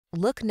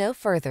Look no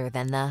further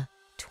than the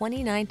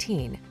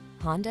 2019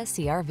 Honda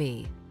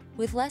CR-V.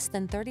 With less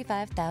than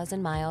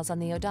 35,000 miles on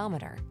the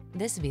odometer,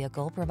 this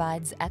vehicle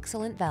provides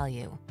excellent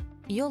value.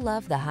 You'll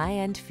love the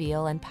high-end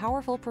feel and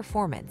powerful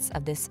performance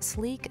of this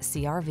sleek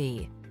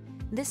CR-V.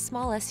 This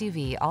small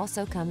SUV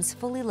also comes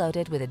fully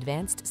loaded with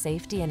advanced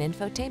safety and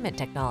infotainment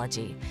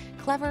technology,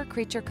 clever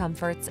creature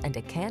comforts, and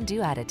a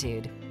can-do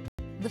attitude.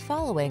 The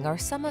following are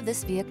some of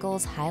this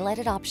vehicle's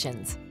highlighted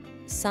options: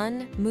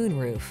 sun,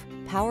 moonroof,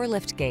 power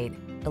liftgate,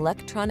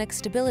 electronic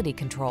stability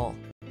control,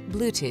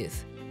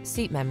 Bluetooth,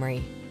 seat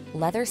memory,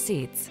 leather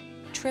seats,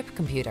 trip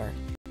computer,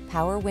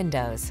 power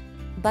windows,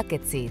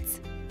 bucket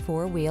seats,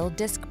 four-wheel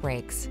disc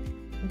brakes.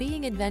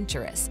 Being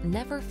adventurous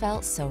never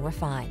felt so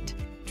refined.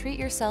 Treat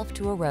yourself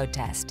to a road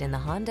test in the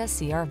Honda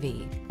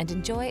CR-V and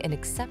enjoy an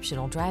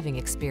exceptional driving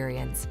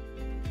experience.